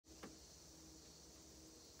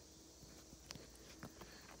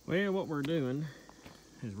Well, what we're doing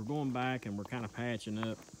is we're going back and we're kind of patching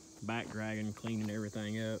up, back dragging, cleaning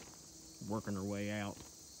everything up, working our way out.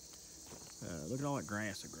 Look at all that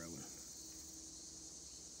grass that's growing.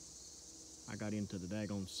 I got into the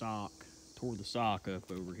daggone sock, tore the sock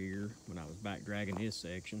up over here when I was back dragging this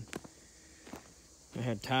section. I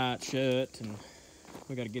had tied shut, and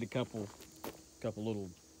we got to get a couple little,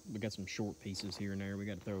 we got some short pieces here and there. We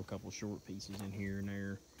got to throw a couple short pieces in here and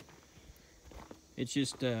there. It's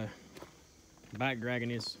just back dragging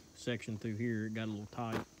this section through here, it got a little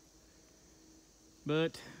tight.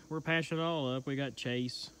 But we're patching it all up. We got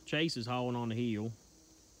Chase. Chase is hauling on the heel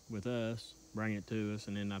with us, bringing it to us,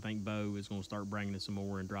 and then I think Bo is going to start bringing it some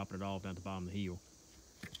more and dropping it off down at the bottom of the hill.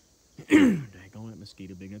 Daggone, that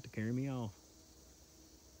mosquito big enough to carry me off.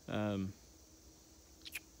 So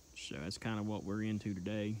that's kind of what we're into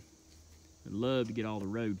today. I'd love to get all the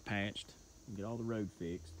road patched and get all the road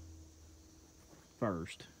fixed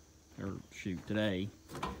first, or shoot, today.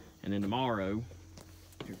 And then tomorrow,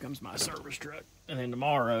 here comes my service truck. And then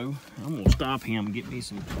tomorrow, I'm gonna stop him and get me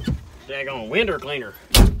some daggone window cleaner.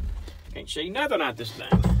 Can't see nothing out this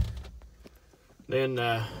thing. Then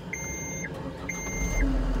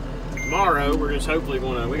tomorrow, we're just hopefully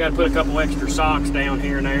gonna, we gotta put a couple extra socks down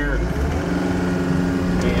here and there.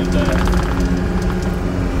 And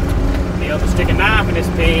be able to stick a knife in this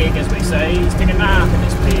pig, as we say. Stick a knife in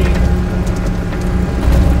this pig.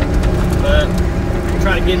 But we'll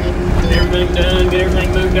try to get everything done, get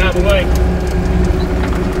everything moved out of the way.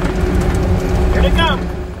 Here they come.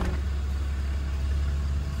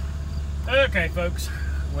 Okay, folks.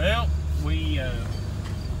 Well, we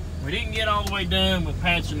didn't get all the way done with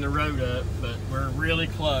patching the road up, but we're really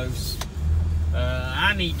close.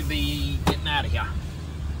 I need to be getting out of here.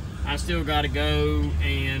 I still got to go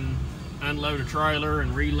and unload a trailer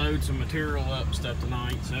and reload some material up and stuff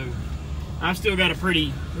tonight. So I've still got a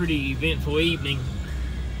pretty eventful evening.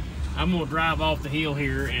 I'm gonna drive off the hill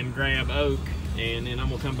here and grab Oak, and then I'm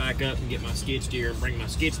gonna come back up and get my skid steer and bring my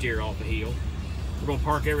skid steer off the hill. We're gonna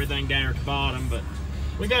park everything down at the bottom, but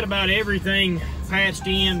we got about everything patched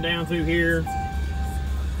in down through here.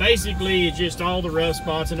 Basically, it's just all the rough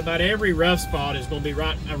spots, and about every rough spot is gonna be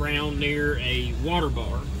right around near a water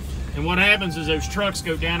bar. And what happens is those trucks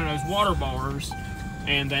go down in those water bars,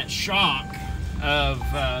 and that shock of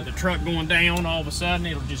the truck going down, all of a sudden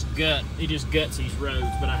it just guts these roads.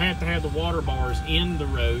 But I have to have the water bars in the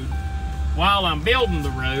road while I'm building the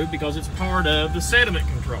road, because it's part of the sediment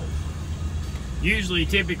control.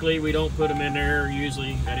 Typically we don't put them in there.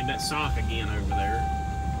 Usually, got in that sock again over there.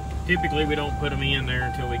 Typically we don't put them in there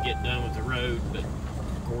until we get done with the road, but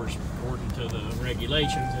of course, according to the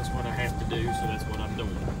regulations, that's what I have to do, so that's what I'm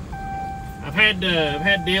doing. I've had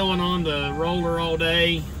Dylan on the roller all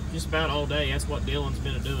day, just about all day. That's what Dylan's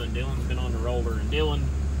been doing. Dylan's been on the roller, and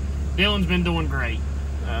Dylan's been doing great.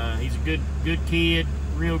 He's a good kid,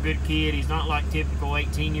 real good kid. He's not like typical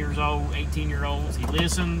 18-year-olds. He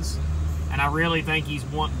listens, and I really think he's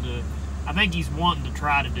wanting to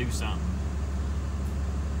try to do something.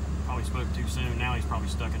 Probably spoke too soon. Now he's probably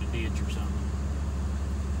stuck in a ditch or something.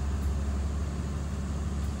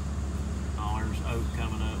 Oh, there's Oak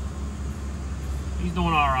coming up. He's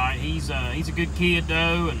doing all right. He's a good kid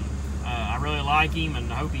though, and I really like him,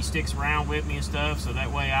 and I hope he sticks around with me and stuff, so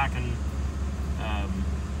that way I can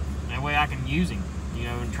use him, you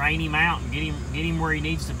know, and train him out and get him where he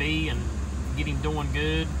needs to be and get him doing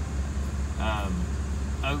good.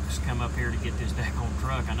 Oak's come up here to get this daggone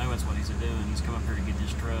truck. I know that's what he's doing. He's come up here to get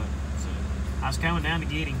this truck, so I was coming down to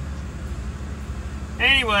get him.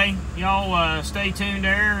 Anyway, y'all stay tuned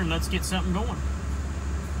there, and let's get something going.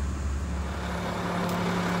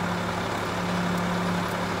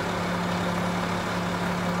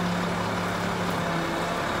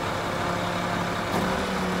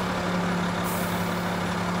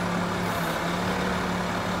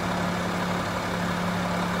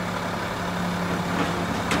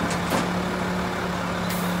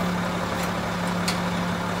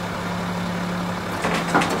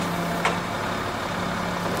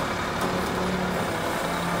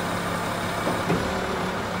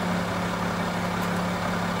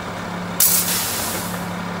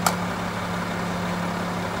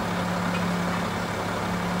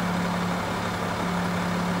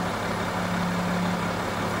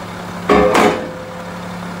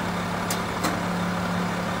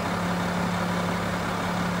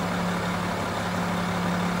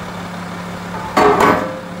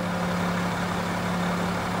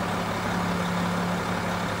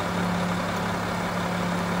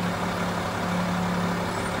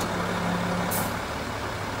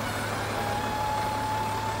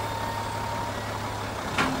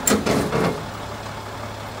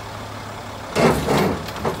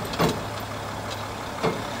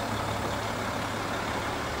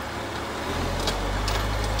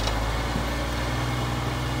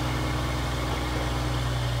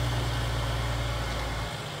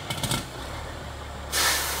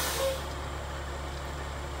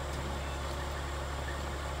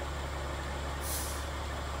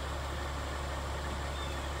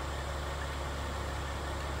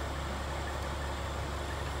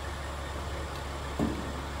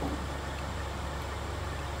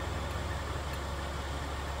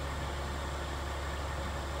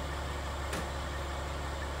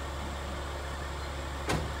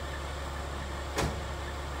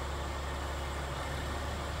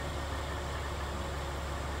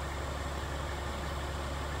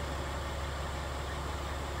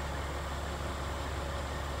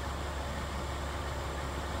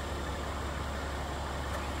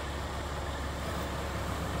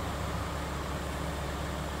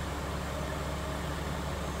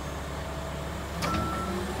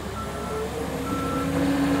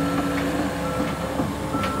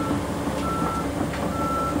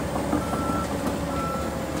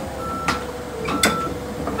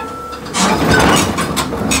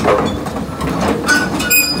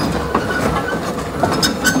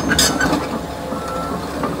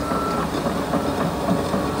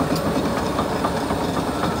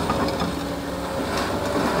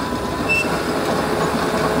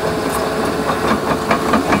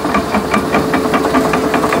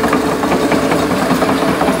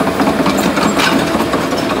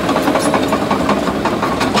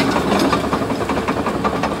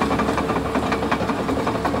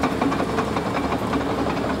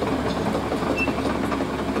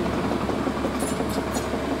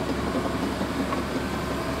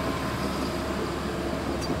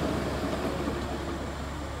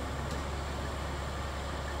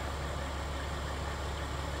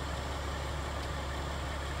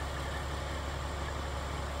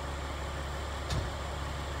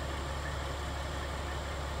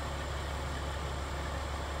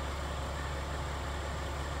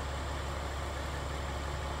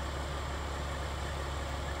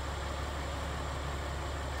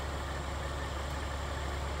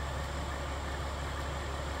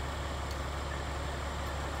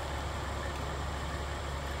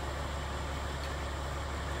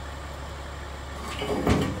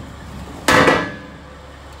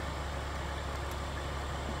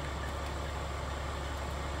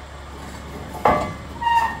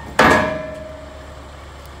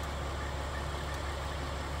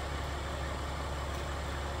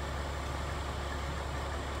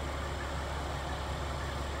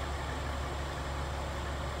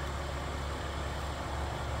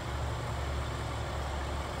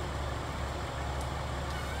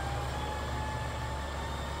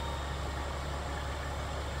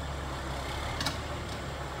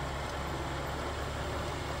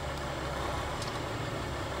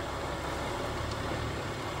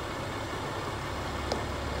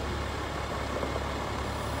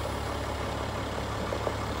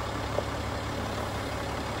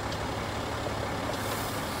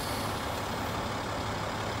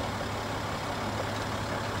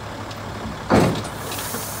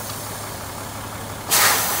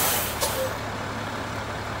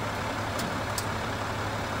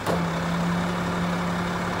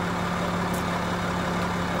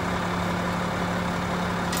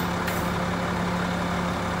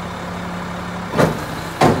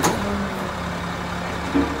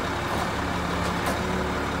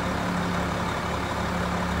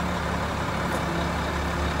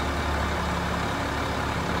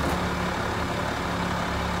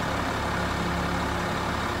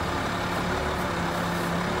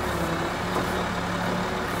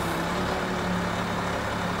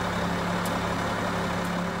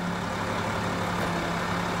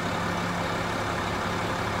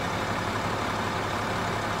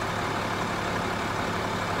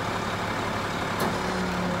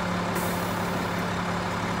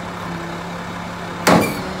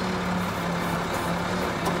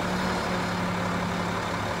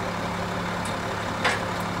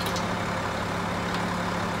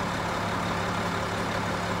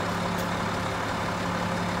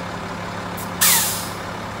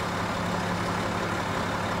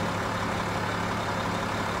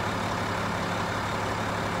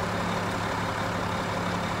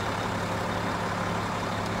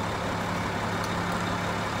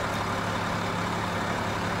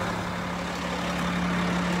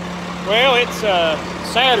 Well, it's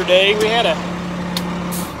Saturday. We had a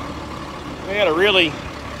really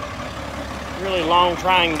long,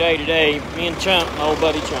 trying day today. Me and Chump, my old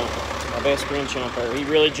buddy Chump, my best friend Chump there, he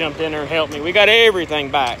really jumped in there and helped me. We got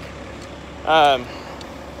everything back.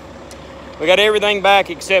 We got everything back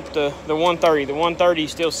except the 130. The 130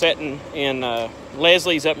 is still sitting in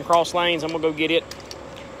Leslie's up in Cross Lanes. I'm gonna go get it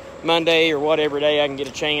Monday or whatever day I can get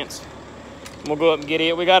a chance. We'll go up and get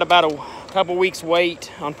it. We got about a couple weeks wait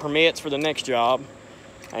on permits for the next job,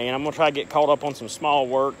 and I'm gonna try to get caught up on some small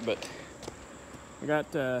work. But we got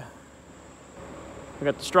the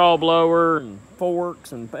straw blower and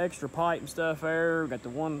forks and extra pipe and stuff there. We got the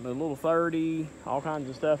little 30, all kinds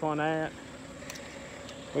of stuff on that.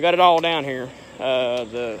 We got it all down here.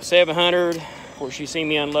 The 700, of course you see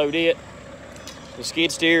me unload it. The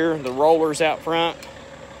skid steer, the rollers out front.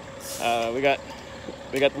 We got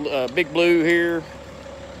Big Blue here.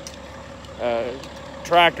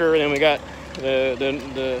 Tractor, and then we got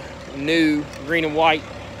the new green and white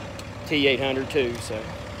T800 too. So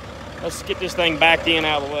let's get this thing backed in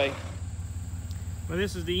out of the way. Well,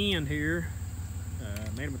 this is the end here.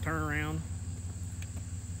 Made them a turnaround.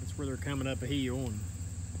 That's where they're coming up a hill, and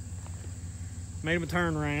made them a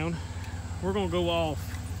turnaround. We're gonna go off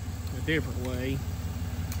a different way,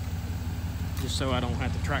 just so I don't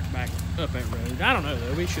have to track back up that road. I don't know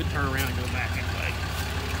though, we should turn around and go back anyway.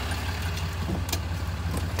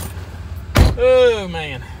 Oh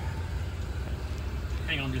man,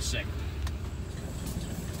 hang on just a second.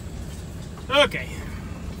 Okay,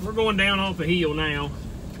 we're going down off the hill now.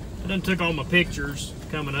 I done took all my pictures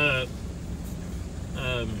coming up.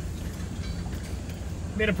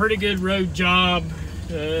 Been a pretty good road job,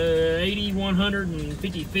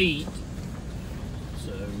 150 feet.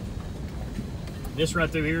 So this right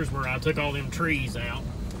through here is where I took all them trees out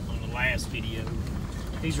on the last video.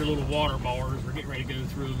 These are little water bars. We're getting ready to go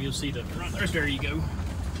through them. You'll see the front. There you go.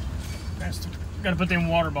 Got to put them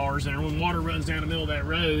water bars in there. When water runs down the middle of that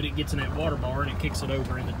road, it gets in that water bar and it kicks it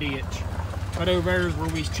over in the ditch. Right over there is where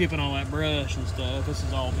we was chipping all that brush and stuff. This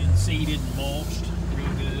has all been seeded and mulched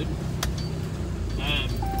real good.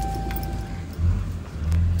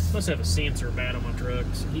 Must have a sensor bad on my truck.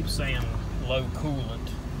 It keeps saying low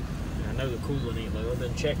coolant. And I know the coolant ain't low. I've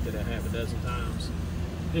been checked it a half a dozen times.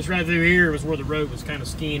 This right through here was where the road was kind of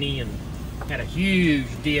skinny and had a huge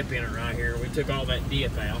dip in it right here. We took all that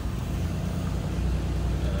dip out.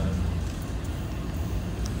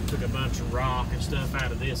 Took a bunch of rock and stuff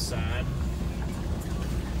out of this side.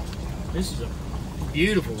 This is a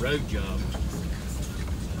beautiful road job.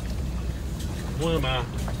 one of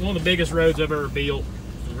the biggest roads I've ever built,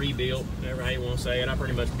 rebuilt, whatever how you want to say it. I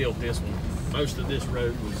pretty much built this one. Most of this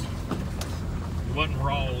road wasn't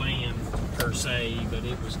raw land per se, but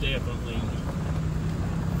it was definitely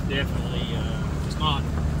it's not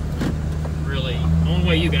really. The only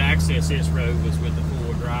way you could access this road was with the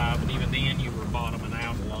four-wheel drive, and even then you were bottoming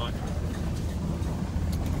out a lot.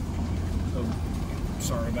 Oh,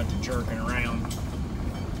 sorry about the jerking around.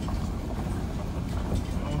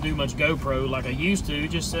 I don't do much GoPro like I used to,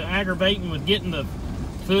 just aggravating with getting the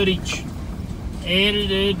footage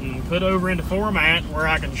edited and put over into format where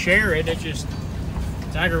I can share it. It's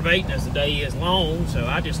aggravating as the day is long, so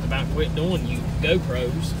I just about quit doing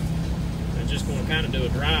GoPros. I'm just going to kind of do a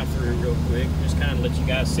drive-through real quick, just kind of let you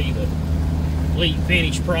guys see the complete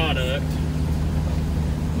finished product.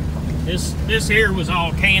 This here was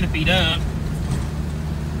all canopied up.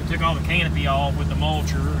 We took all the canopy off with the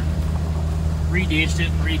mulcher, and reditched it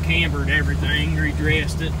and recambered everything,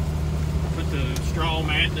 redressed it, put the straw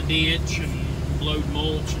mat in the ditch, and blowed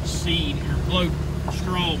mulch and seed, or blowed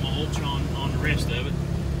straw mulch on the rest of it.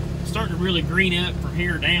 It's starting to really green up from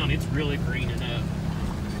here down. It's really greening up.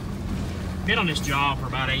 Been on this job for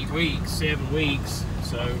about 7 weeks,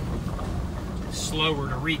 so it's slower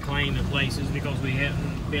to reclaim the places because we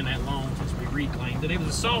haven't been that long since we reclaimed it. It was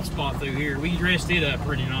a soft spot through here. We dressed it up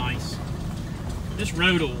pretty nice. This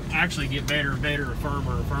road will actually get better and better,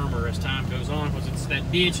 firmer and firmer as time goes on, because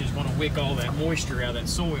that ditch is going to wick all that moisture out of that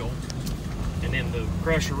soil. And then the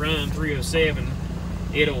Crusher Run 307,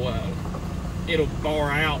 it'll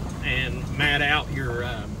bar out and mat out your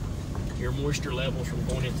moisture levels from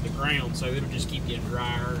going into the ground, so it'll just keep getting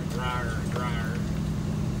drier and drier and drier.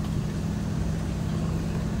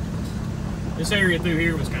 This area through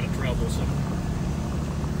here was kind of troublesome.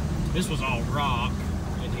 This was all rock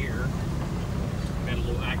in here. Got a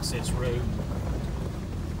little access road.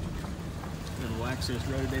 Access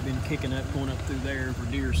road they've been kicking up, going up through there for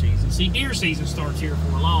deer season. See, deer season starts here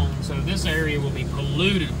for long, so this area will be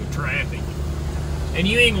polluted with traffic, and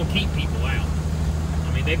you ain't gonna keep people out.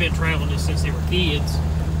 I mean, they've been traveling this since they were kids.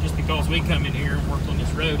 Just because we come in here and work on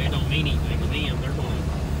this road, it don't mean anything to them.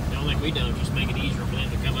 The only thing we done is just make it easier for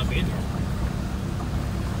them to come up in here.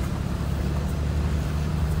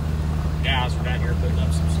 Guys are down here putting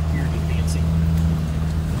up some security fencing.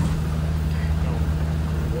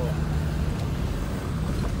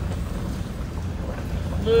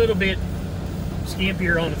 A little bit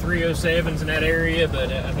skimpier on the 307s in that area,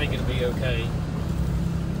 but I think it'll be okay.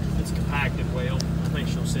 It's compacted well. I think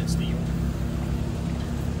she'll sit still.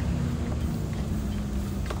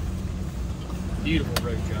 Beautiful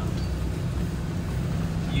road job.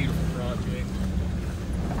 Beautiful project.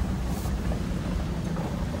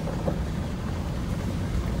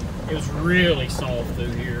 It was really soft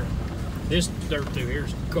through here. This dirt through here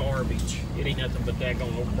is garbage. It ain't nothing but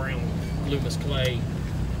daggone old brown Loomis clay.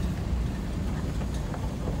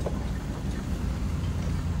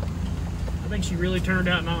 I think she really turned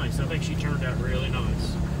out nice. I think she turned out really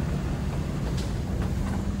nice.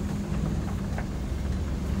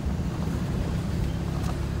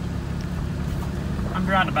 I'm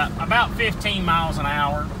driving about 15 miles an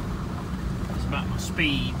hour. That's about my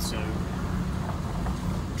speed, so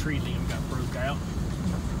tree limb got broke out.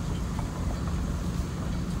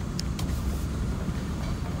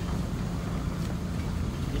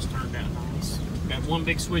 This turned out nice. Got one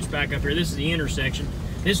big switchback up here. This is the intersection.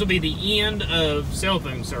 This will be the end of cell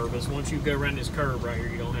phone service. Once you go around this curve right here,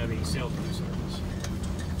 you don't have any cell phone service.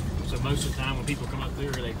 So most of the time when people come up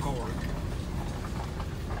through here, they park.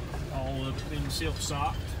 All of it's been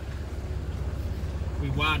silk-socked.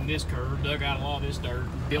 We widened this curve, dug out a lot of this dirt,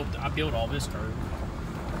 I built all this curve.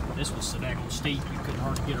 This was so daggone steep, you couldn't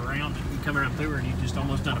hardly get around it. You come around through here and you just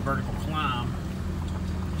almost done a vertical climb.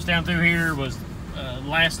 Just down through here was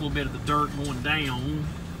last little bit of the dirt going down.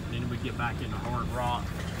 Then we get back into hard rock.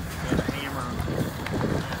 Got a hammer.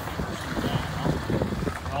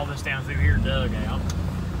 All this down through here dug out.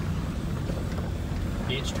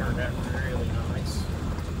 Ditch turned out really nice.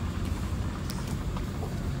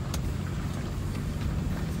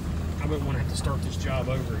 I wouldn't want to have to start this job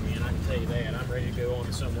over again, I can tell you that. I'm ready to go on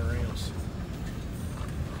to somewhere else.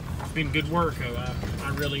 It's been good work, though. I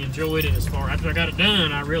really enjoyed it. After I got it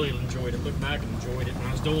done, I really enjoyed it. Looked back and enjoyed it. When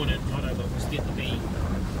I was doing it, what I thought was getting to be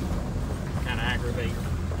kind of aggravating.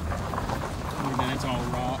 Look at that, it's all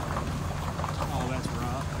rock. All that's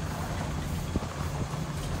rock.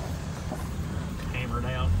 Hammered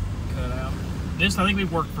out, cut out. This, I think we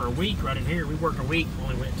worked for a week right in here. We worked a week,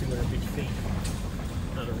 only went 250 feet.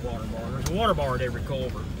 Another water bar. There's a water bar at every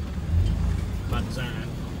culvert by design.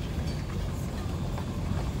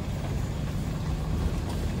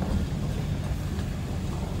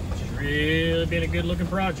 really been a good looking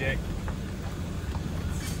project.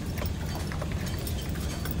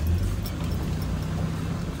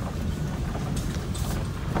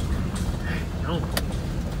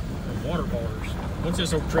 Water bars. Once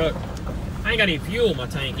this old truck, I ain't got any fuel in my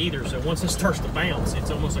tank either, so once it starts to bounce,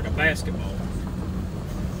 it's almost like a basketball.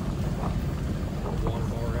 Water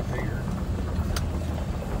bar up here.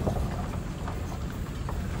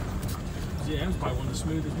 Yeah, that was probably one of the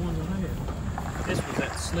smoothest ones I had. This was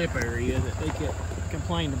that slip area that they kept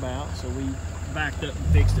complaining about, so we backed up and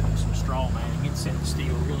fixed it with some straw matting. It set the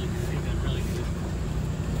steel really good. It done really good.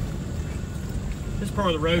 This part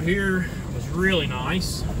of the road here was really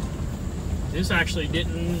nice. This actually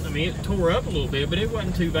didn't, I mean, it tore up a little bit, but it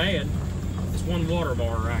wasn't too bad. This one water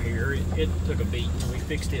bar right here, it took a beat, and we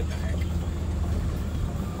fixed it back.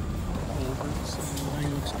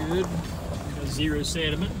 Everything looks good. Got zero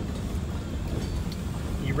sediment.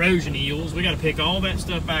 Erosion eels, we got to pick all that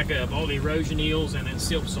stuff back up. All the erosion eels and then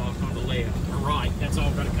silk sock on the left or right. That's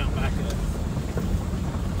all got to come back up.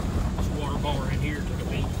 This water bar in here took a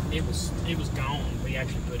beat. It was gone. We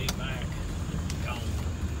actually put it back. Gone.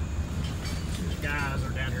 Guys are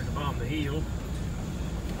down here at the bottom of the hill.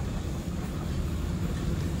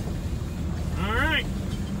 All right,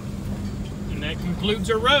 and that concludes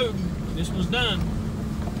our road. This was done.